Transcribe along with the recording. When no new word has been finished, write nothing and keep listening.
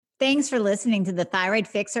Thanks for listening to the Thyroid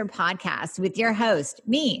Fixer podcast with your host,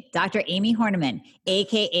 me, Dr. Amy Horniman,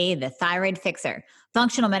 aka the Thyroid Fixer,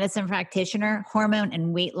 functional medicine practitioner, hormone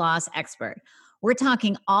and weight loss expert. We're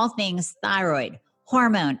talking all things thyroid,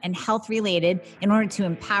 hormone, and health related in order to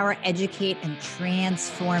empower, educate, and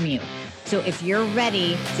transform you. So if you're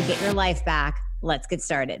ready to get your life back, let's get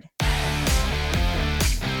started.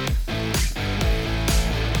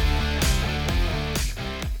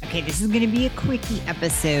 Okay, this is going to be a quickie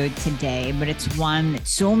episode today, but it's one that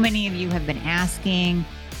so many of you have been asking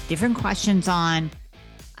different questions on.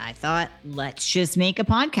 I thought, let's just make a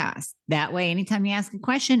podcast. That way, anytime you ask a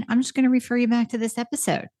question, I'm just going to refer you back to this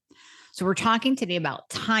episode. So we're talking today about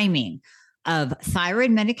timing of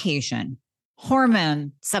thyroid medication,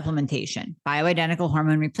 hormone supplementation, bioidentical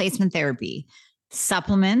hormone replacement therapy,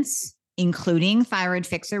 supplements, including Thyroid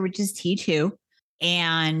Fixer, which is T2,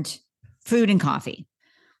 and food and coffee.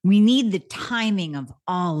 We need the timing of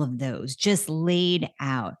all of those just laid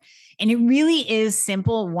out. And it really is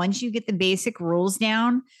simple. Once you get the basic rules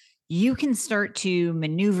down, you can start to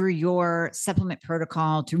maneuver your supplement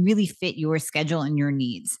protocol to really fit your schedule and your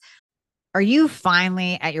needs. Are you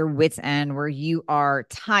finally at your wit's end where you are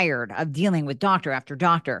tired of dealing with doctor after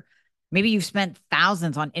doctor? Maybe you've spent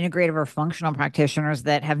thousands on integrative or functional practitioners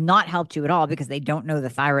that have not helped you at all because they don't know the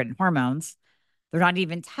thyroid and hormones. They're not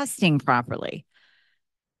even testing properly.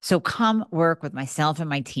 So come work with myself and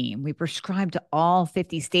my team. We prescribe to all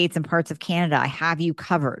 50 states and parts of Canada. I have you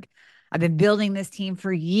covered. I've been building this team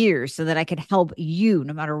for years so that I could help you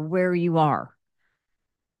no matter where you are.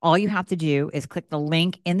 All you have to do is click the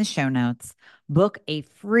link in the show notes, book a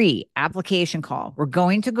free application call. We're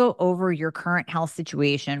going to go over your current health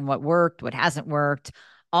situation, what worked, what hasn't worked,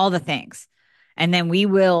 all the things. And then we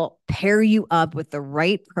will pair you up with the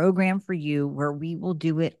right program for you where we will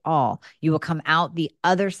do it all. You will come out the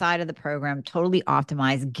other side of the program, totally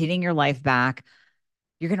optimized, getting your life back.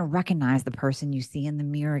 You're going to recognize the person you see in the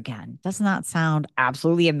mirror again. Doesn't that sound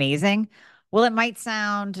absolutely amazing? Well, it might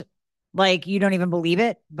sound like you don't even believe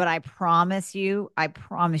it, but I promise you,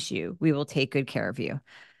 we will take good care of you.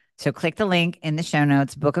 So click the link in the show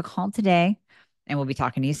notes, book a call today, and we'll be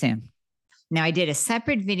talking to you soon. Now, I did a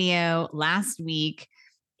separate video last week.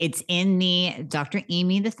 It's in the Dr.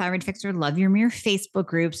 Amy, the Thyroid Fixer, Love Your Mirror Facebook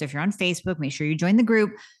group. So if you're on Facebook, make sure you join the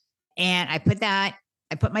group. And I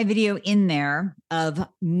put my video in there of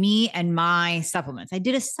me and my supplements. I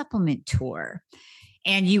did a supplement tour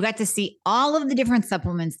and you got to see all of the different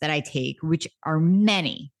supplements that I take, which are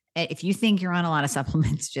many. If you think you're on a lot of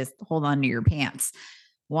supplements, just hold on to your pants.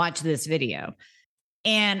 Watch this video.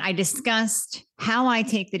 And I discussed how I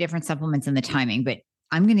take the different supplements and the timing, but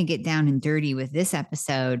I'm going to get down and dirty with this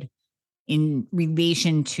episode in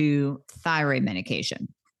relation to thyroid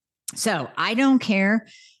medication. So I don't care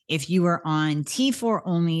if you are on T4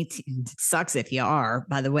 only. It sucks if you are,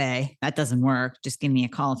 by the way. That doesn't work. Just give me a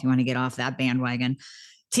call if you want to get off that bandwagon.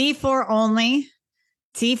 T4 only.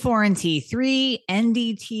 T4 and T3,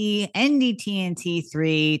 NDT and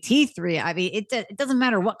T3, T3. I mean, it doesn't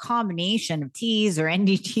matter what combination of Ts or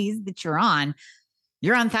NDTs that you're on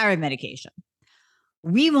thyroid medication.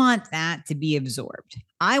 We want that to be absorbed.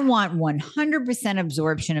 I want 100%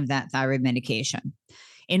 absorption of that thyroid medication.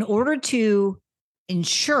 In order to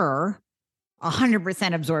ensure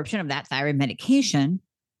 100% absorption of that thyroid medication,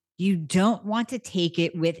 you don't want to take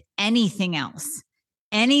it with anything else.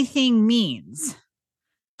 Anything means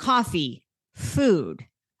coffee, food,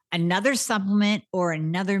 another supplement, or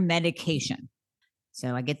another medication.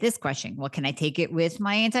 So I get this question. Well, can I take it with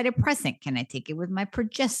my antidepressant? Can I take it with my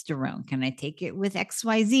progesterone? Can I take it with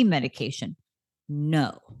XYZ medication?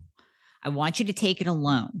 No. I want you to take it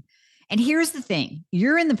alone. And here's the thing.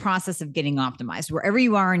 You're in the process of getting optimized wherever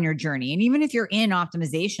you are in your journey. And even if you're in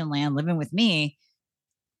optimization land living with me,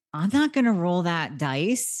 I'm not going to roll that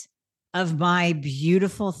dice of my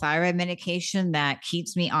beautiful thyroid medication that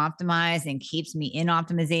keeps me optimized and keeps me in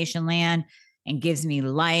optimization land and gives me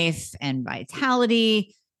life and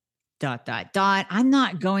vitality, ... I'm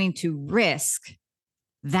not going to risk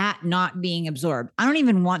that not being absorbed. I don't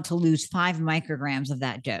even want to lose 5 micrograms of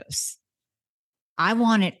that dose. I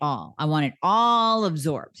want it all. I want it all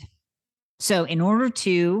absorbed. So in order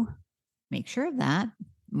to make sure of that,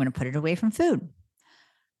 I'm going to put it away from food.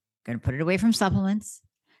 I'm going to put it away from supplements.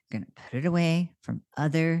 Going to put it away from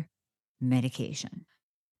other medication.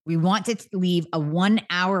 We want to leave a 1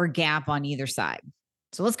 hour gap on either side.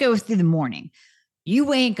 So let's go through the morning. You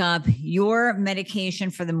wake up, your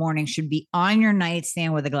medication for the morning should be on your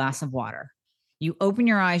nightstand with a glass of water. You open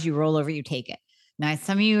your eyes, you roll over, you take it. Now,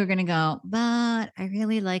 some of you are going to go, but I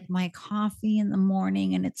really like my coffee in the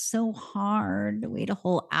morning and it's so hard to wait a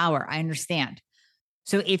whole hour. I understand.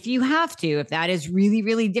 So if you have to, if that is really,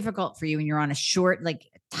 really difficult for you and you're on a short, like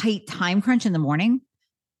tight time crunch in the morning,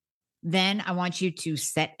 then I want you to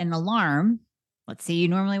set an alarm. Let's say you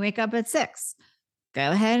normally wake up at 6.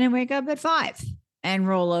 Go ahead and wake up at 5 and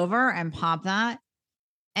roll over and pop that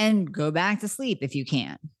and go back to sleep if you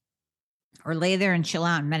can, or lay there and chill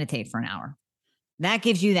out and meditate for an hour. That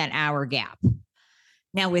gives you that hour gap.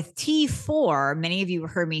 Now with T4, many of you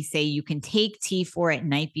heard me say you can take T4 at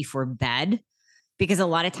night before bed, because a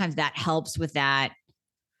lot of times that helps with that.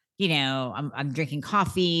 I'm drinking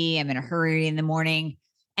coffee, I'm in a hurry in the morning.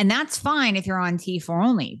 And that's fine if you're on T4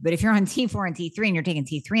 only. But if you're on T4 and T3 and you're taking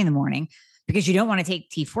T3 in the morning because you don't want to take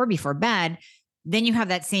T4 before bed, then you have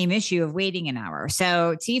that same issue of waiting an hour.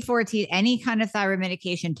 So T4, any kind of thyroid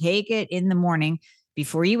medication, take it in the morning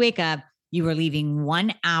before you wake up. You are leaving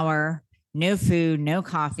 1 hour, no food, no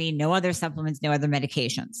coffee, no other supplements, no other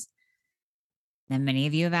medications. Then many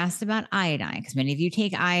of you have asked about iodine, because many of you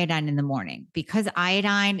take iodine in the morning. Because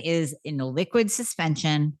iodine is in a liquid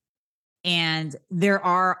suspension, and there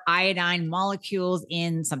are iodine molecules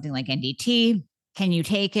in something like NDT. Can you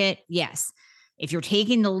take it? Yes. If you're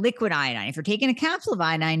taking the liquid iodine, if you're taking a capsule of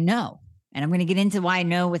iodine, no. And I'm going to get into why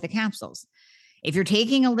no with the capsules. If you're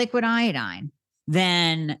taking a liquid iodine,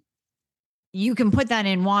 then you can put that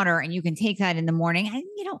in water and you can take that in the morning, and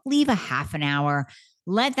leave a half an hour,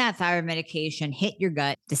 let that thyroid medication hit your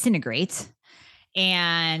gut, disintegrate,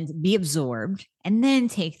 and be absorbed, and then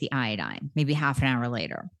take the iodine maybe half an hour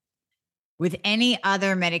later. With any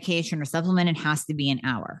other medication or supplement, it has to be an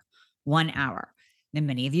hour, 1 hour. Then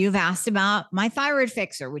many of you have asked about my thyroid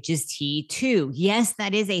fixer, which is T2. Yes,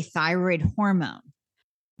 that is a thyroid hormone.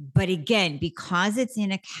 But again, because it's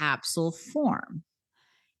in a capsule form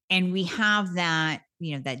and we have that,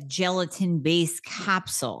 that gelatin-based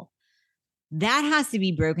capsule, that has to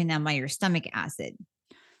be broken down by your stomach acid.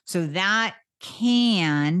 So that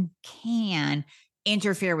can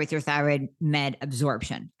interfere with your thyroid med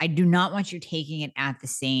absorption. I do not want you taking it at the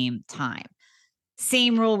same time.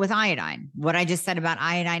 Same rule with iodine. What I just said about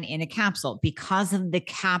iodine in a capsule, because of the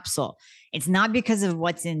capsule, it's not because of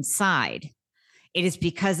what's inside. It is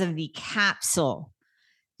because of the capsule,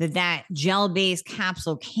 that gel-based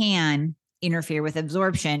capsule can interfere with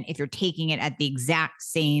absorption if you're taking it at the exact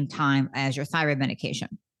same time as your thyroid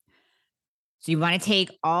medication. So you want to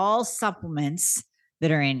take all supplements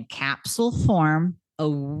that are in capsule form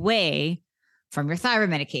away from your thyroid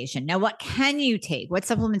medication. Now, what can you take? What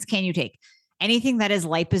supplements can you take? Anything that is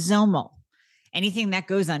liposomal, anything that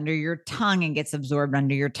goes under your tongue and gets absorbed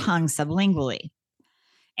under your tongue sublingually,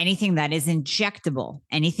 anything that is injectable,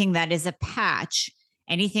 anything that is a patch,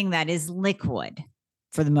 anything that is liquid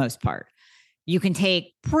for the most part. You can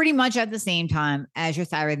take pretty much at the same time as your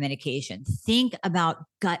thyroid medication. Think about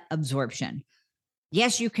gut absorption.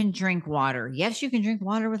 Yes, you can drink water. Yes, you can drink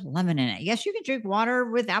water with lemon in it. Yes, you can drink water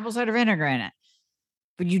with apple cider vinegar in it.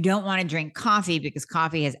 But you don't want to drink coffee, because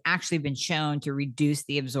coffee has actually been shown to reduce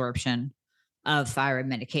the absorption of thyroid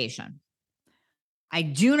medication. I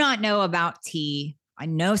do not know about tea. I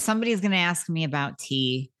know somebody is going to ask me about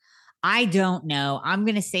tea. I don't know. I'm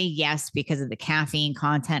going to say yes because of the caffeine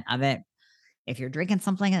content of it. If you're drinking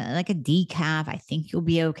something like a decaf, I think you'll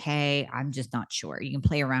be okay. I'm just not sure. You can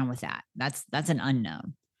play around with that. That's an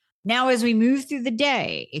unknown. Now, as we move through the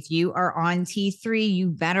day, if you are on T3, you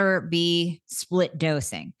better be split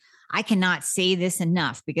dosing. I cannot say this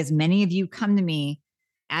enough, because many of you come to me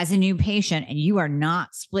as a new patient and you are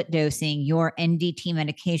not split dosing your NDT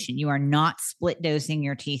medication. You are not split dosing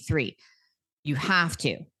your T3. You have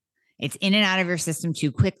to. It's in and out of your system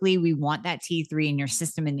too quickly. We want that T3 in your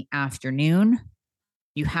system in the afternoon.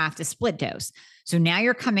 You have to split dose. So now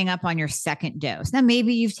you're coming up on your second dose. Now,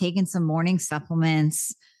 maybe you've taken some morning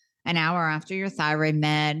supplements an hour after your thyroid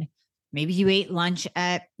med. Maybe you ate lunch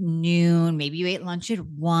at noon. Maybe you ate lunch at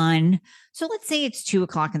 1. So let's say it's 2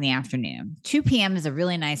 o'clock in the afternoon. 2 p.m. is a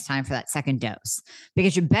really nice time for that second dose,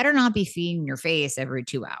 because you better not be feeding your face every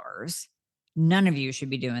 2 hours. None of you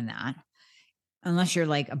should be doing that, unless you're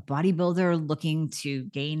like a bodybuilder looking to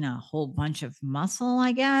gain a whole bunch of muscle,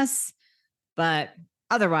 I guess. But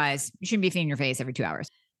otherwise, you shouldn't be feeding your face every 2 hours.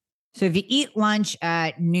 So if you eat lunch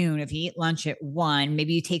at noon, if you eat lunch at 1,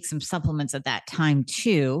 maybe you take some supplements at that time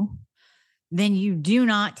too, then you do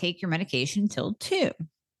not take your medication till 2.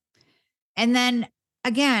 And then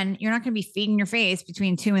again, you're not going to be feeding your face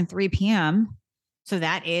between 2 and 3 p.m. So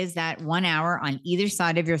that is that 1 hour on either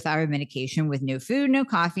side of your thyroid medication with no food, no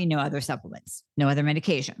coffee, no other supplements, no other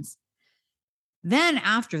medications. Then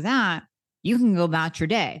after that, you can go about your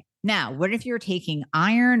day. Now, what if you're taking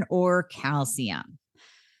iron or calcium?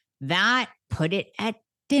 That, put it at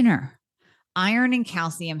dinner. iron and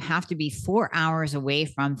calcium have to be 4 hours away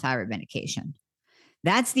from thyroid medication.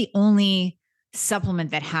 That's the only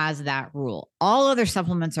supplement that has that rule. All other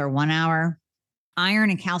supplements are 1 hour. Iron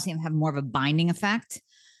and calcium have more of a binding effect.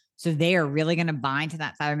 So they are really going to bind to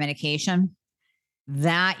that thyroid medication.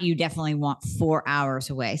 That you definitely want 4 hours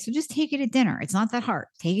away. So just take it at dinner. It's not that hard.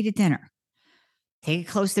 Take it at dinner. Take it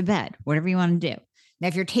close to bed, whatever you want to do. Now,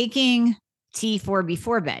 if you're taking T4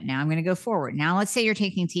 before bed, now I'm going to go forward. Now, let's say you're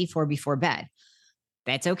taking T4 before bed.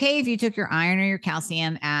 That's okay if you took your iron or your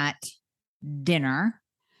calcium at dinner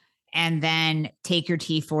and then take your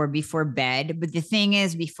T4 before bed. But the thing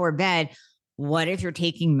is, before bed, what if you're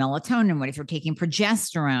taking melatonin? What if you're taking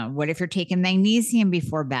progesterone? What if you're taking magnesium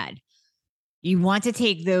before bed? You want to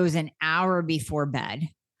take those an hour before bed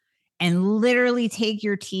and literally take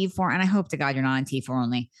your T4. And I hope to God you're not on T4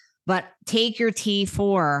 only, but take your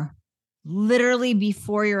T4 literally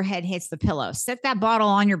before your head hits the pillow. Set that bottle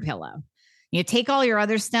on your pillow. You take all your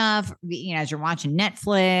other stuff, as you're watching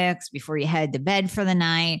Netflix, before you head to bed for the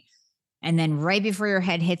night. And then right before your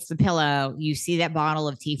head hits the pillow, you see that bottle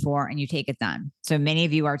of T4 and you take it then. So many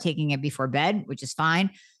of you are taking it before bed, which is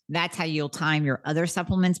fine. That's how you'll time your other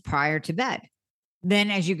supplements prior to bed.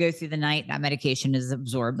 Then as you go through the night, that medication is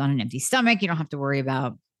absorbed on an empty stomach. You don't have to worry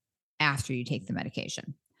about after you take the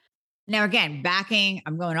medication. Now, again,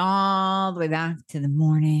 I'm going all the way back to the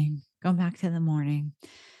morning, How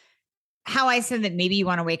I said that maybe you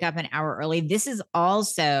want to wake up an hour early. This is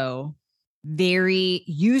also very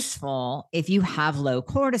useful if you have low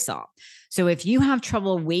cortisol. So if you have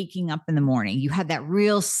trouble waking up in the morning, you had that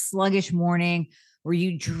real sluggish morning where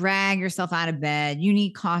you drag yourself out of bed, you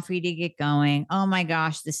need coffee to get going. Oh my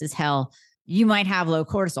gosh, this is hell. You might have low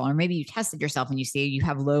cortisol, or maybe you tested yourself and you see you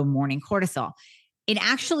have low morning cortisol. It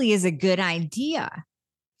actually is a good idea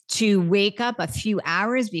to wake up a few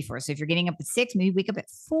hours before. So if you're getting up at 6, maybe wake up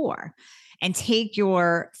at 4 and take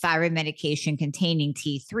your thyroid medication containing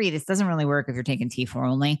T3. This doesn't really work if you're taking T4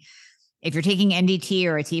 only. If you're taking NDT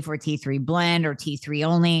or a T4 T3 blend or T3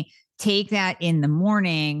 only, take that in the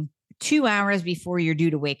morning 2 hours before you're due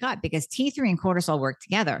to wake up, because T3 and cortisol work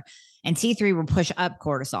together and T3 will push up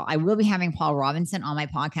cortisol. I will be having Paul Robinson on my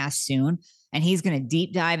podcast soon, and he's going to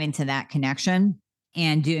deep dive into that connection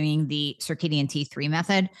and doing the circadian T3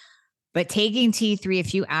 method. But taking T3 a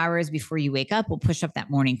few hours before you wake up will push up that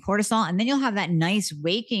morning cortisol. And then you'll have that nice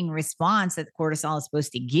waking response that cortisol is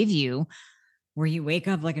supposed to give you, where you wake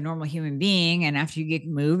up like a normal human being. And after you get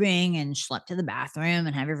moving and schlep to the bathroom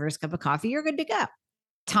and have your first cup of coffee, you're good to go.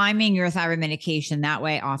 Timing your thyroid medication that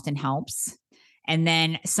way often helps. And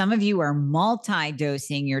then some of you are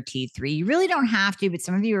multi-dosing your T3. You really don't have to, but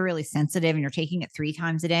some of you are really sensitive and you're taking it 3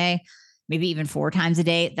 times a day, maybe even 4 times a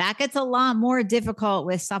day. That gets a lot more difficult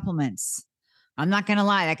with supplements. I'm not going to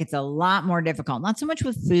lie. That gets a lot more difficult. Not so much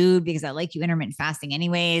with food, because I like you intermittent fasting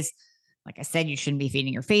anyways. Like I said, you shouldn't be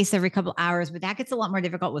feeding your face every couple hours, but that gets a lot more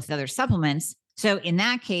difficult with other supplements. So in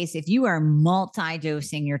that case, if you are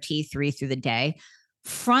multi-dosing your T3 through the day,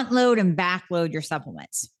 front load and back load your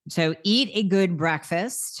supplements. So eat a good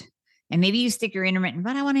breakfast, and maybe you stick your intermittent,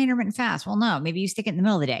 but I want to intermittent fast. Well, no, maybe you stick it in the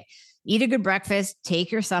middle of the day. Eat a good breakfast,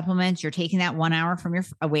 take your supplements. You're taking that 1 hour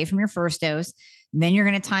away from your first dose. Then you're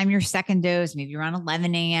going to time your second dose, maybe around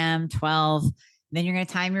 11 a.m., 12. Then you're going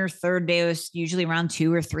to time your third dose, usually around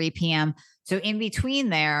 2 or 3 p.m. So in between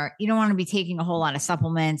there, you don't want to be taking a whole lot of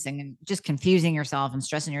supplements and just confusing yourself and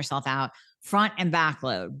stressing yourself out. Front and back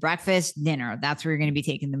load, breakfast, dinner. That's where you're going to be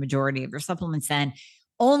taking the majority of your supplements then.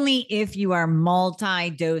 Only if you are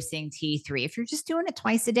multi-dosing T3. If you're just doing it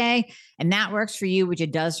twice a day and that works for you, which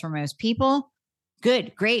it does for most people,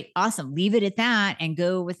 good, great, awesome. Leave it at that and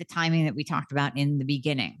go with the timing that we talked about in the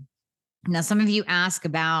beginning. Now, some of you ask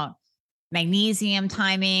about magnesium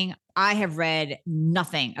timing. I have read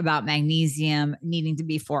nothing about magnesium needing to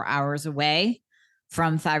be 4 hours away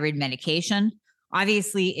from thyroid medication.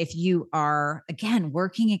 Obviously, if you are, again,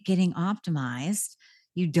 working at getting optimized,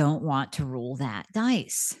 you don't want to roll that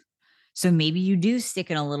dice. So maybe you do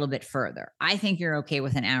stick it a little bit further. I think you're okay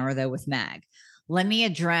with an hour, though, with mag. Let me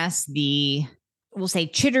address we'll say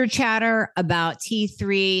chitter chatter about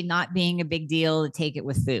T3 not being a big deal to take it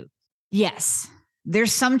with food. Yes,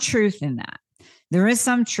 there's some truth in that. There is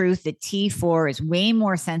some truth that T4 is way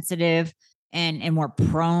more sensitive and more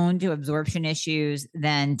prone to absorption issues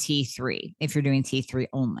than T3 if you're doing T3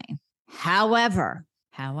 only. However,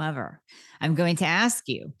 I'm going to ask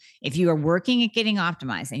you, if you are working at getting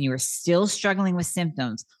optimized and you are still struggling with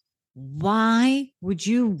symptoms, why would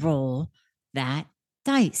you roll that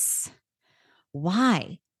dice?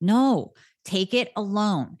 Why? No, take it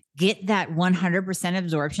alone. Get that 100%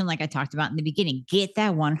 absorption like I talked about in the beginning. Get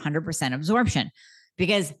that 100% absorption,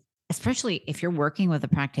 because especially if you're working with a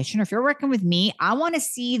practitioner, if you're working with me, I want to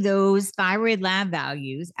see those thyroid lab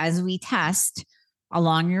values as we test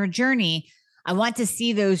along your journey. I want to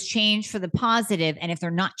see those change for the positive. And if they're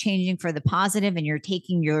not changing for the positive and you're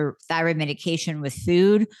taking your thyroid medication with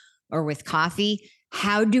food or with coffee,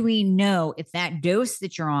 how do we know if that dose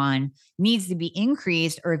that you're on needs to be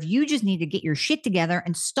increased or if you just need to get your shit together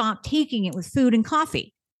and stop taking it with food and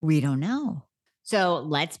coffee? We don't know. So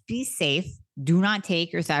let's be safe. Do not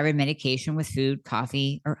take your thyroid medication with food,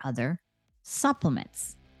 coffee, or other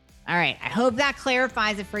supplements. All right. I hope that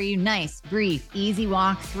clarifies it for you. Nice, brief, easy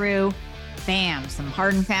walkthrough. Bam, some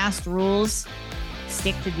hard and fast rules.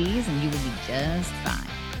 Stick to these and you will be just fine.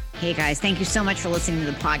 Hey guys, thank you so much for listening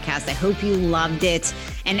to the podcast. I hope you loved it.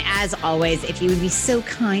 And as always, if you would be so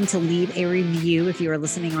kind to leave a review if you are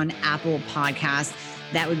listening on Apple Podcasts,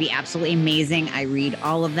 that would be absolutely amazing. I read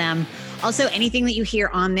all of them. Also, anything that you hear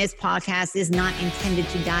on this podcast is not intended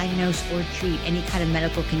to diagnose or treat any kind of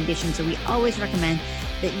medical condition. So we always recommend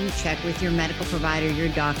that you check with your medical provider, your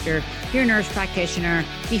doctor, your nurse practitioner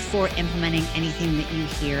before implementing anything that you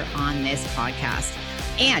hear on this podcast.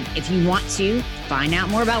 And if you want to find out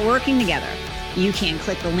more about working together, you can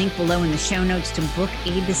click the link below in the show notes to book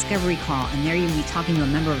a discovery call. And there you'll be talking to a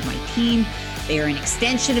member of my team. They are an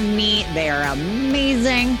extension of me. They are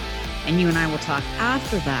amazing. And you and I will talk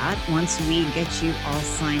after that once we get you all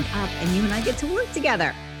signed up and you and I get to work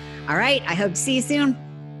together. All right. I hope to see you soon.